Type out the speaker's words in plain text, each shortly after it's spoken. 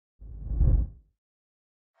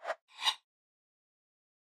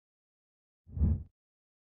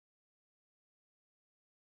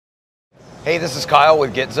Hey, this is Kyle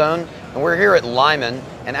with GetZone, and we're here at Lyman,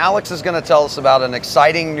 and Alex is going to tell us about an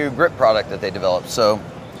exciting new grip product that they developed. So,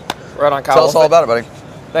 right on, Kyle. Tell us all about it, buddy.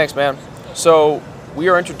 Thanks, man. So, we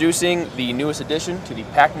are introducing the newest addition to the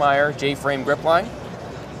Pachmayr J-frame grip line.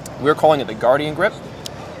 We're calling it the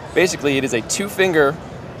GuardianGrip. Basically, it is a two-finger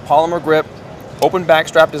polymer grip, open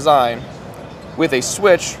backstrap design with a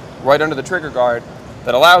switch right under the trigger guard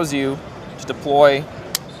that allows you to deploy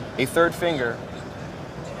a third finger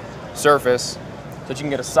surface so that you can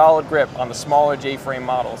get a solid grip on the smaller J-frame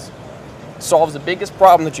models. Solves the biggest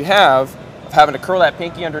problem that you have of having to curl that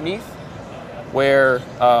pinky underneath, where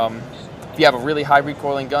if you have a really high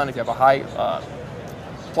recoiling gun, if you have a high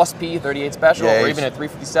plus P 38 special, or even a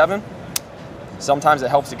 357, sometimes it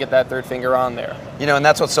helps to get that third finger on there. You know, and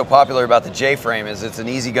that's what's so popular about the J-frame is it's an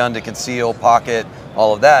easy gun to conceal, pocket,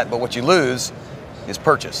 all of that, but what you lose is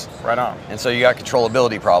purchase. Right on. And so you got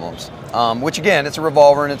controllability problems, which again, it's a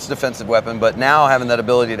revolver and it's a defensive weapon, but now having that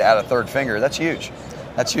ability to add a third finger, that's huge.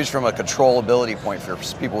 That's huge from a controllability point for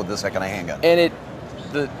people with this kind of handgun. And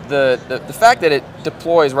the fact that it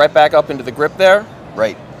deploys right back up into the grip there,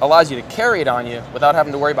 right, allows you to carry it on you without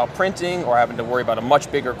having to worry about printing or having to worry about a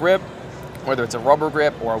much bigger grip, whether it's a rubber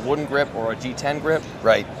grip or a wooden grip or a G10 grip.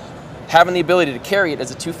 Right. Having the ability to carry it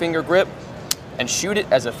as a two-finger grip and shoot it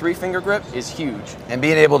as a three-finger grip is huge. And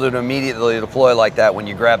being able to immediately deploy like that when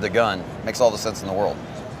you grab the gun makes all the sense in the world.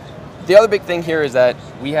 The other big thing here is that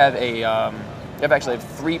we have actually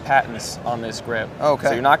 3 patents on this grip. Okay.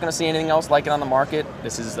 So you're not going to see anything else like it on the market.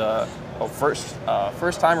 This is a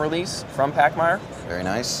first-time release from Pachmayr. Very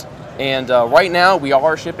nice. And right now we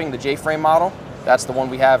are shipping the J-frame model. That's the one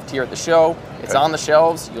we have here at the show. It's on the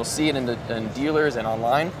shelves. You'll see it in dealers and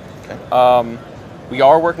online. Okay. We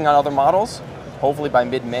are working on other models. Hopefully by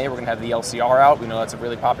mid-May we're going to have the LCR out. We know that's a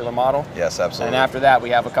really popular model. Yes, absolutely. And after that we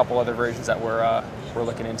have a couple other versions that we're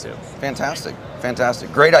looking into. Fantastic,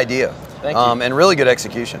 fantastic. Great idea. Thank you. And really good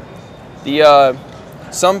execution.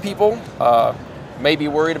 Some people may be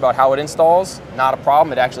worried about how it installs. Not a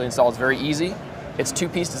problem. It actually installs very easy. It's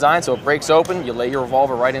 2-piece design, so it breaks open. You lay your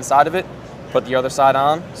revolver right inside of it, put the other side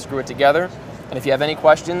on, screw it together. And if you have any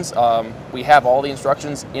questions, we have all the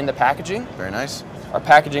instructions in the packaging. Very nice. Our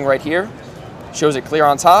packaging right here shows it clear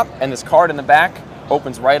on top, and this card in the back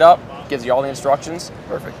opens right up, gives you all the instructions.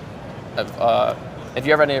 Perfect. If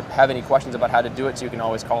you ever have any questions about how to do it, so you can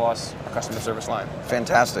always call us, our customer service line.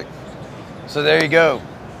 Fantastic. So there you go,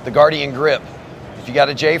 the GuardianGrip. If you got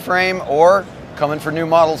a J-frame or coming for new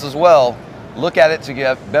models as well, look at it to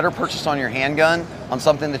get better purchase on your handgun on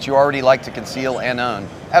something that you already like to conceal and own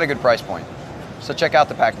at a good price point. So check out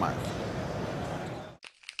the Pachmayr.